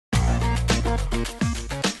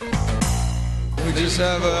just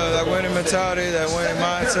have that winning mentality, that winning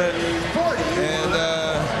mindset, and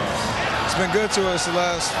it's been good to us the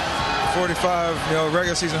last 45,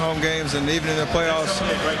 regular season home games, and even in the playoffs.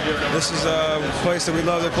 This is a place that we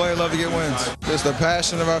love to play, love to get wins. Just the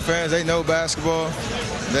passion of our fans. They know basketball.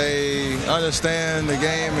 They understand the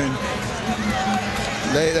game, and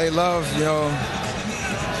they love,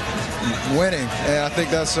 winning. And I think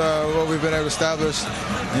that's what we've been able to establish,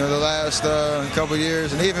 the last couple of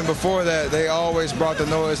years. And even before that, they always brought the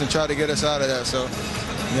noise and tried to get us out of that. So,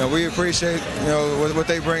 we appreciate, what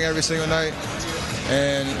they bring every single night.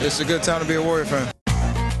 And it's a good time to be a Warrior fan.